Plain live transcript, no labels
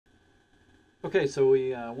Okay, so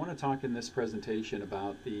we want to talk in this presentation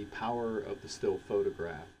about the power of the still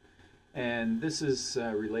photograph. And this is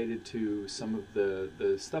related to some of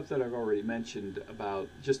the stuff that I've already mentioned about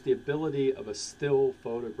just the ability of a still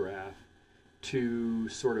photograph to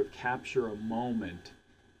sort of capture a moment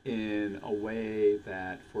in a way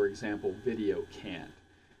that, for example, video can't.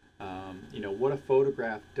 What a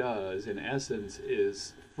photograph does, in essence,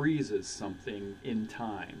 is freezes something in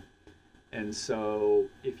time. And so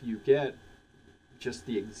if you get just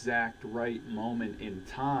the exact right moment in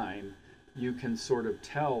time, you can sort of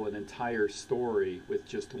tell an entire story with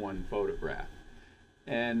just one photograph.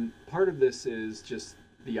 And part of this is just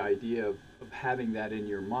the idea of having that in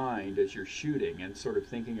your mind as you're shooting and sort of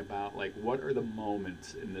thinking about, like, what are the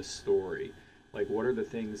moments in this story? Like, what are the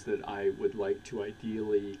things that I would like to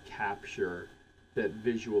ideally capture that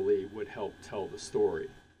visually would help tell the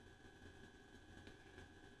story?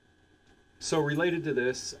 So related to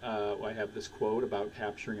this, I have this quote about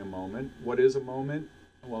capturing a moment. What is a moment?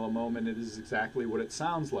 Well, a moment is exactly what it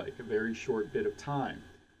sounds like, a very short bit of time.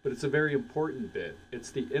 But it's a very important bit. It's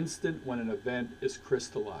the instant when an event is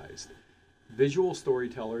crystallized. Visual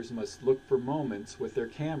storytellers must look for moments with their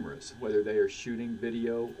cameras, whether they are shooting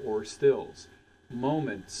video or stills.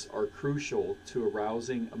 Moments are crucial to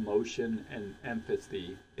arousing emotion and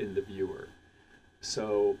empathy in the viewer.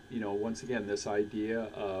 So, once again, this idea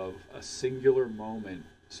of a singular moment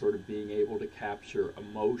sort of being able to capture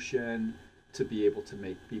emotion, to be able to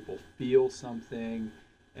make people feel something,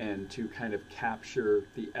 and to kind of capture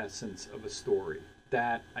the essence of a story.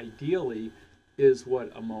 That, ideally, is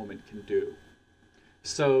what a moment can do.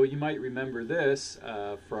 So you might remember this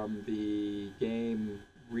from the game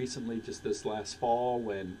recently, just this last fall,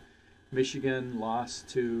 when Michigan lost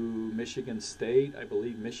to Michigan State. I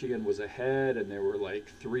believe Michigan was ahead and there were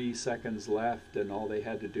like 3 seconds left and all they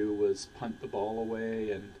had to do was punt the ball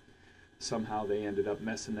away, and somehow they ended up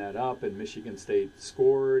messing that up and Michigan State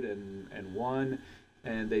scored and won.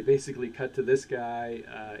 And they basically cut to this guy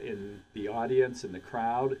in the audience, in the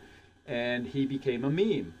crowd, and he became a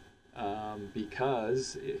meme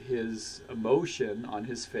because his emotion on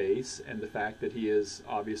his face and the fact that he is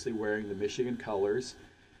obviously wearing the Michigan colors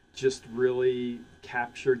just really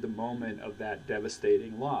captured the moment of that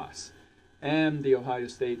devastating loss. And the Ohio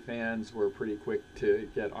State fans were pretty quick to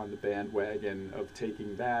get on the bandwagon of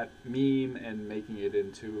taking that meme and making it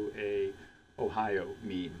into a Ohio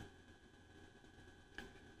meme.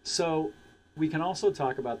 So we can also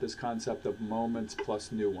talk about this concept of moments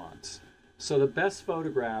plus nuance. So the best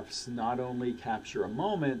photographs not only capture a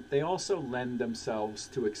moment, they also lend themselves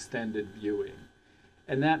to extended viewing.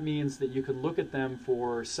 And that means that you can look at them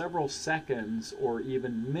for several seconds or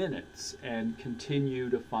even minutes and continue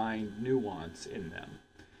to find nuance in them.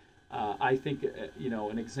 I think,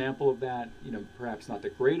 an example of that, perhaps not the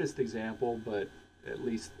greatest example, but at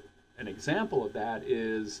least an example of that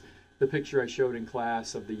is the picture I showed in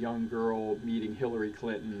class of the young girl meeting Hillary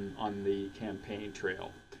Clinton on the campaign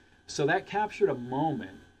trail. So that captured a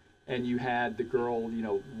moment. And you had the girl,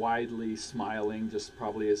 widely smiling, just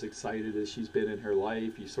probably as excited as she's been in her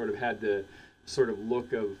life. You sort of had the sort of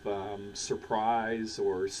look of surprise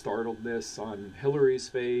or startledness on Hillary's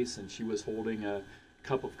face, and she was holding a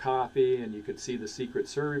cup of coffee, and you could see the Secret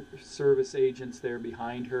Service agents there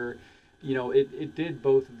behind her. It did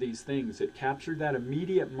both of these things. It captured that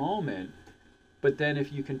immediate moment, but then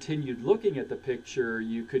if you continued looking at the picture,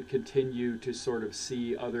 you could continue to sort of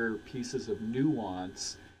see other pieces of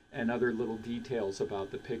nuance and other little details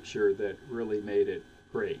about the picture that really made it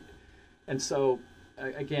great. And so,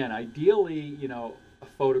 again, ideally, a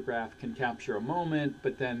photograph can capture a moment,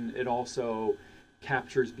 but then it also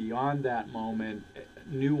captures beyond that moment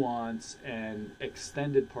nuance and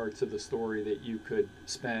extended parts of the story that you could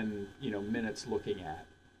spend, minutes looking at.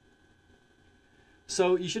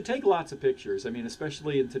 So you should take lots of pictures. I mean,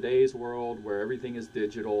 especially in today's world where everything is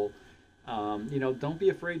digital. Don't be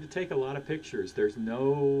afraid to take a lot of pictures. There's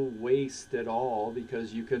no waste at all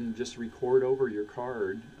because you can just record over your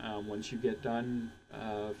card once you get done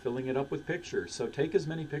filling it up with pictures. So take as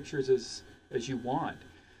many pictures as you want.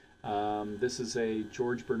 This is a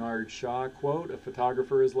George Bernard Shaw quote: "A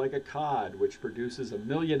photographer is like a cod which produces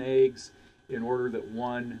 1,000,000 eggs in order that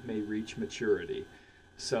one may reach maturity."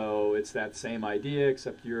 So it's that same idea,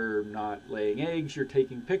 except you're not laying eggs, you're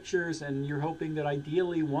taking pictures, and you're hoping that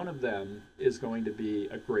ideally one of them is going to be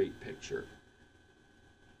a great picture.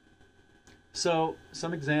 So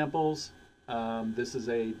some examples. This is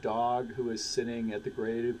a dog who is sitting at the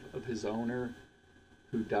grave of his owner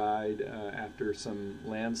who died after some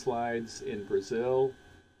landslides in Brazil.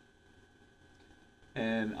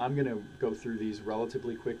 And I'm going to go through these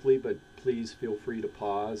relatively quickly, but please feel free to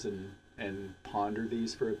pause and ponder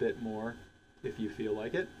these for a bit more if you feel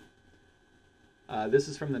like it. This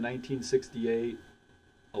is from the 1968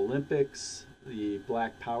 Olympics, the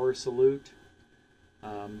Black Power salute.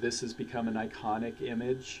 This has become an iconic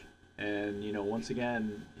image. And, you know, once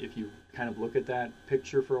again, if you kind of look at that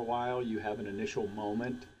picture for a while, you have an initial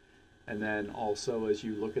moment. And then also as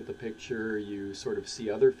you look at the picture, you sort of see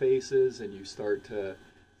other faces and you start to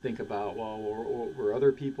think about, well, what were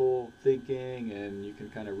other people thinking? And you can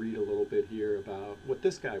kind of read a little bit here about what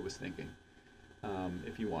this guy was thinking,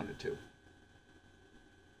 if you wanted to.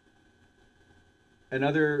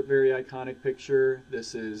 Another very iconic picture,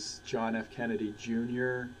 this is John F. Kennedy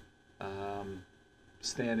Jr.,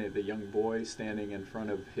 standing, the young boy standing in front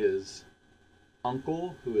of his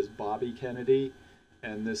uncle, who is Bobby Kennedy,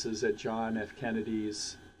 and this is at John F.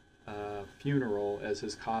 Kennedy's funeral as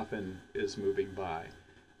his coffin is moving by.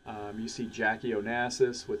 You see Jackie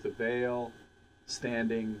Onassis with the veil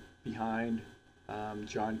standing behind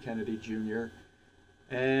John Kennedy Jr.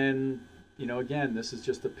 And, you know, again, this is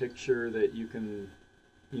just a picture that you can,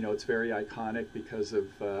 you know, it's very iconic because of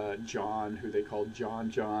John, who they called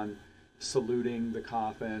John, saluting the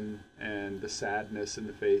coffin and the sadness in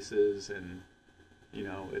the faces. And, you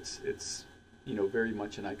know, it's you know, very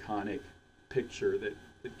much an iconic picture that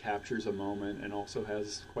captures a moment and also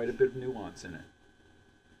has quite a bit of nuance in it.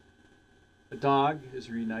 A dog is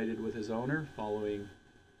reunited with his owner following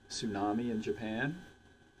tsunami in Japan.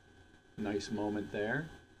 Nice moment there.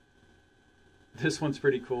 This one's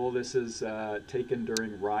pretty cool. This is taken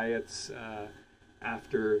during riots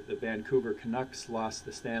after the Vancouver Canucks lost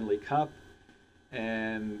the Stanley Cup.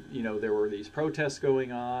 And, you know, there were these protests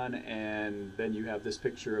going on, and then you have this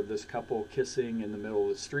picture of this couple kissing in the middle of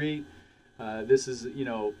the street. This is, you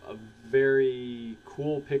know, a very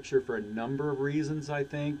cool picture for a number of reasons, I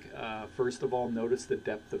think. First of all, notice the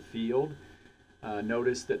depth of field.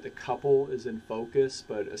 Notice that the couple is in focus,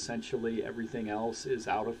 but essentially everything else is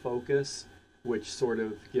out of focus, which sort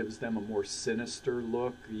of gives them a more sinister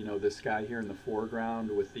look. You know, this guy here in the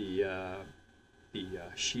foreground with the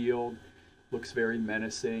shield looks very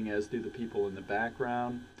menacing, as do the people in the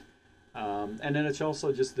background. And then it's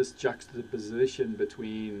also just this juxtaposition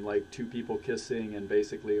between like two people kissing and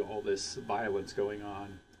basically all this violence going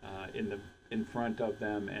on in front of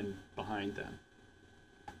them and behind them.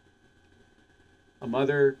 A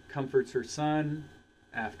mother comforts her son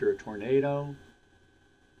after a tornado.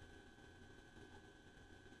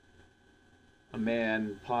 A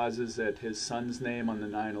man pauses at his son's name on the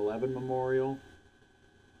 9/11 memorial.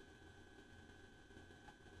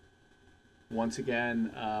 Once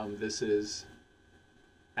again, this is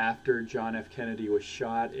after John F. Kennedy was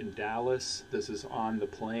shot in Dallas. This is on the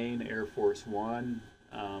plane, Air Force One.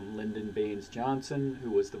 Lyndon Baines Johnson,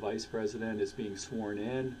 who was the vice president, is being sworn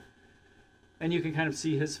in. And you can kind of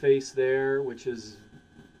see his face there, which is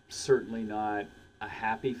certainly not a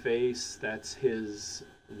happy face. That's his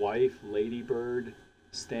wife, Lady Bird,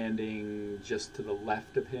 standing just to the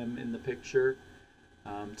left of him in the picture.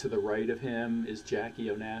 To the right of him is Jackie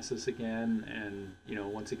Onassis again, and, you know,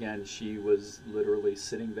 once again, she was literally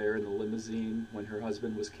sitting there in the limousine when her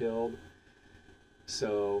husband was killed.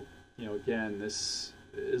 So, you know, again, this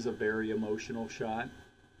is a very emotional shot.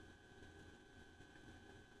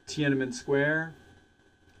 Tiananmen Square,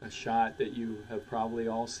 a shot that you have probably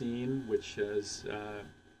all seen, which has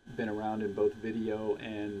been around in both video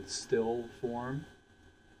and still form.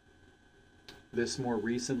 This more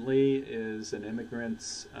recently is an a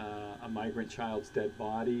migrant child's dead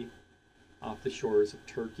body off the shores of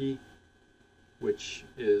Turkey, which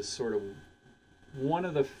is sort of one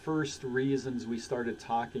of the first reasons we started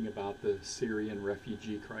talking about the Syrian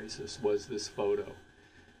refugee crisis was this photo.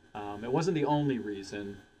 It wasn't the only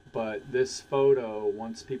reason, but this photo,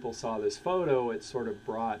 once people saw this photo, it sort of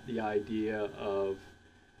brought the idea of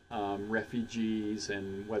refugees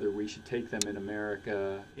and whether we should take them in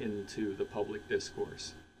America into the public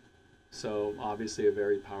discourse. So obviously a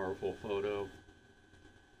very powerful photo.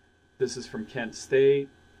 This is from Kent State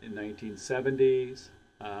in 1970s.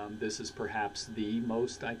 This is perhaps the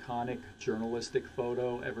most iconic journalistic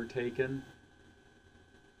photo ever taken.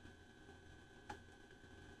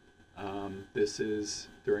 This is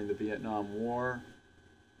during the Vietnam War.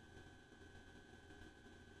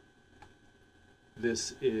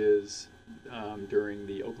 This is during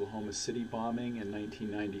the Oklahoma City bombing in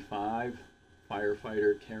 1995.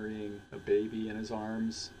 Firefighter carrying a baby in his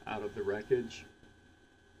arms out of the wreckage.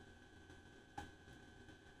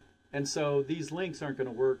 And so these links aren't going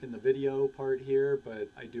to work in the video part here, but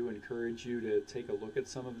I do encourage you to take a look at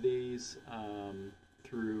some of these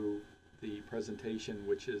through the presentation,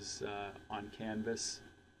 which is on Canvas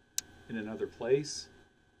in another place.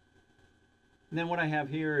 And then what I have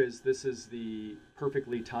here is, this is the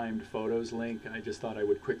perfectly timed photos link. I just thought I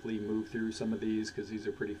would quickly move through some of these because these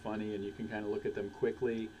are pretty funny and you can kind of look at them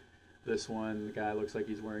quickly. This one, the guy looks like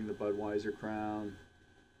he's wearing the Budweiser crown.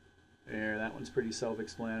 There, that one's pretty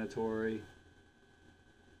self-explanatory.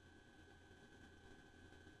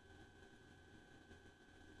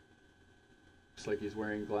 Looks like he's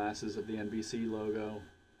wearing glasses of the NBC logo.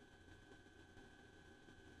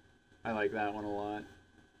 I like that one a lot.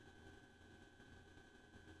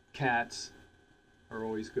 Cats are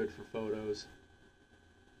always good for photos.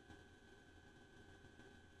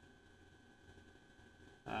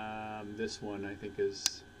 This one I think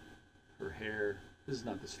is her hair. This is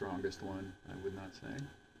not the strongest one, I would not say.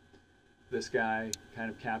 This guy kind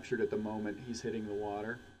of captured at the moment he's hitting the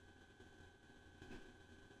water.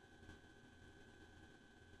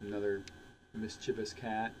 Another mischievous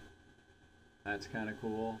cat. That's kind of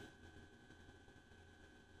cool.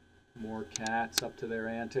 More cats up to their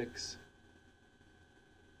antics.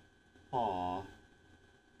 Aww.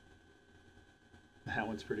 That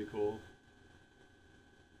one's pretty cool.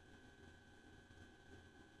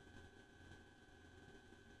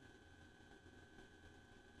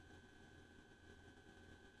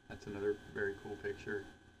 That's another very cool picture.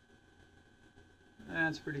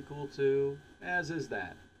 That's pretty cool too, as is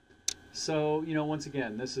that. So, once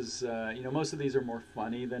again, this is, most of these are more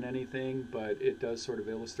funny than anything, but it does sort of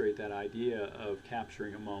illustrate that idea of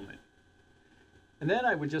capturing a moment. And then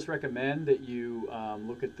I would just recommend that you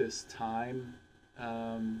look at this time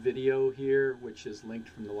video here, which is linked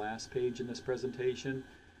from the last page in this presentation,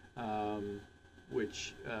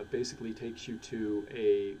 which basically takes you to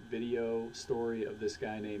a video story of this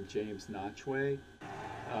guy named James Notchway,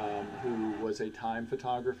 who was a time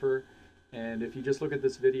photographer. And if you just look at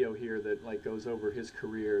this video here that goes over his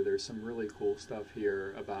career, there's some really cool stuff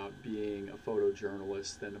here about being a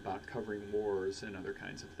photojournalist and about covering wars and other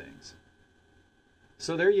kinds of things.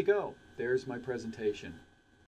 So there you go. There's my presentation.